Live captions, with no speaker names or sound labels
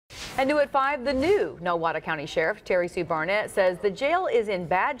And new at 5, the new Nowata County Sheriff, Terry Sue Barnett, says the jail is in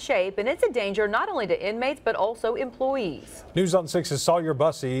bad shape and it's a danger not only to inmates but also employees. News on 6's Sawyer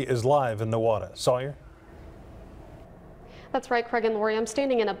Bussey is live in Nowata. Sawyer? That's right, Craig and Lori. I'm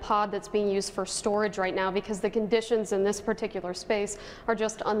standing in a pod that's being used for storage right now because the conditions in this particular space are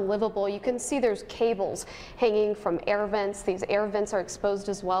just unlivable. You can see there's cables hanging from air vents. These air vents are exposed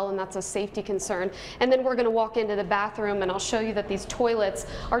as well, and that's a safety concern. And then we're going to walk into the bathroom and I'll show you that these toilets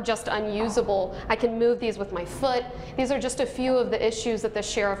are just unusable. I can move these with my foot. These are just a few of the issues that the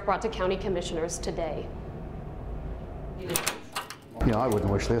sheriff brought to county commissioners today. You know, I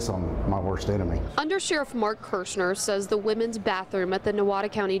wouldn't wish this on my worst enemy. Under Sheriff Mark Kirshner says the women's bathroom at the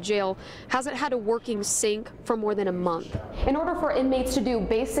Nowata County Jail hasn't had a working sink for more than a month. In order for inmates to do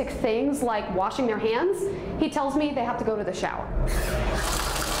basic things like washing their hands, he tells me they have to go to the shower.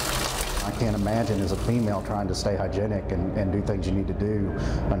 I can't imagine as a female trying to stay hygienic and do things you need to do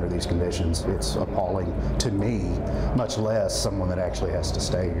under these conditions. It's appalling to me, much less someone that actually has to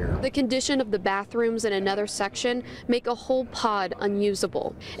stay here. The condition of the bathrooms in another section make a whole pod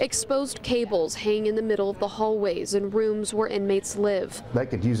unusable. Exposed cables hang in the middle of the hallways and rooms where inmates live. They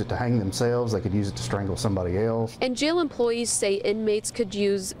could use it to hang themselves, they could use it to strangle somebody else. And jail employees say inmates could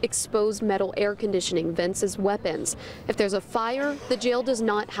use exposed metal air conditioning vents as weapons. If there's a fire, the jail does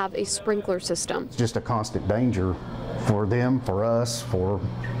not have a sprinkler system. It's just a constant danger for them, for us, for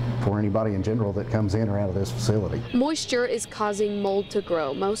anybody in general that comes in or out of this facility. Moisture is causing mold to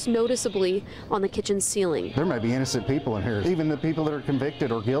grow, most noticeably on the kitchen ceiling. There may be innocent people in here, even the people that are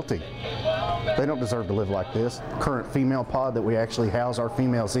convicted or guilty. They don't deserve to live like this. Current female pod that we actually house our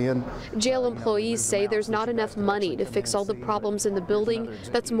females in. Jail employees say there's not enough money to fix all the problems in the building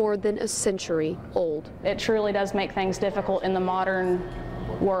that's more than a century old. It truly does make things difficult in the modern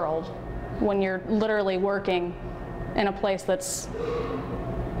world when you're literally working in a place that's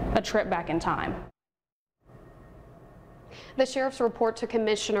a trip back in time. The sheriff's report to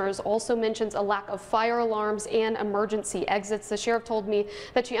commissioners also mentions a lack of fire alarms and emergency exits. The sheriff told me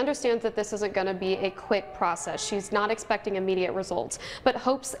that she understands that this isn't going to be a quick process. She's not expecting immediate results, but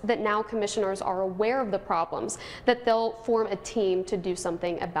hopes that now commissioners are aware of the problems, that they'll form a team to do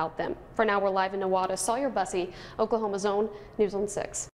something about them. For now, we're live in Nowata. Sawyer Bussey, Oklahoma's own News on 6.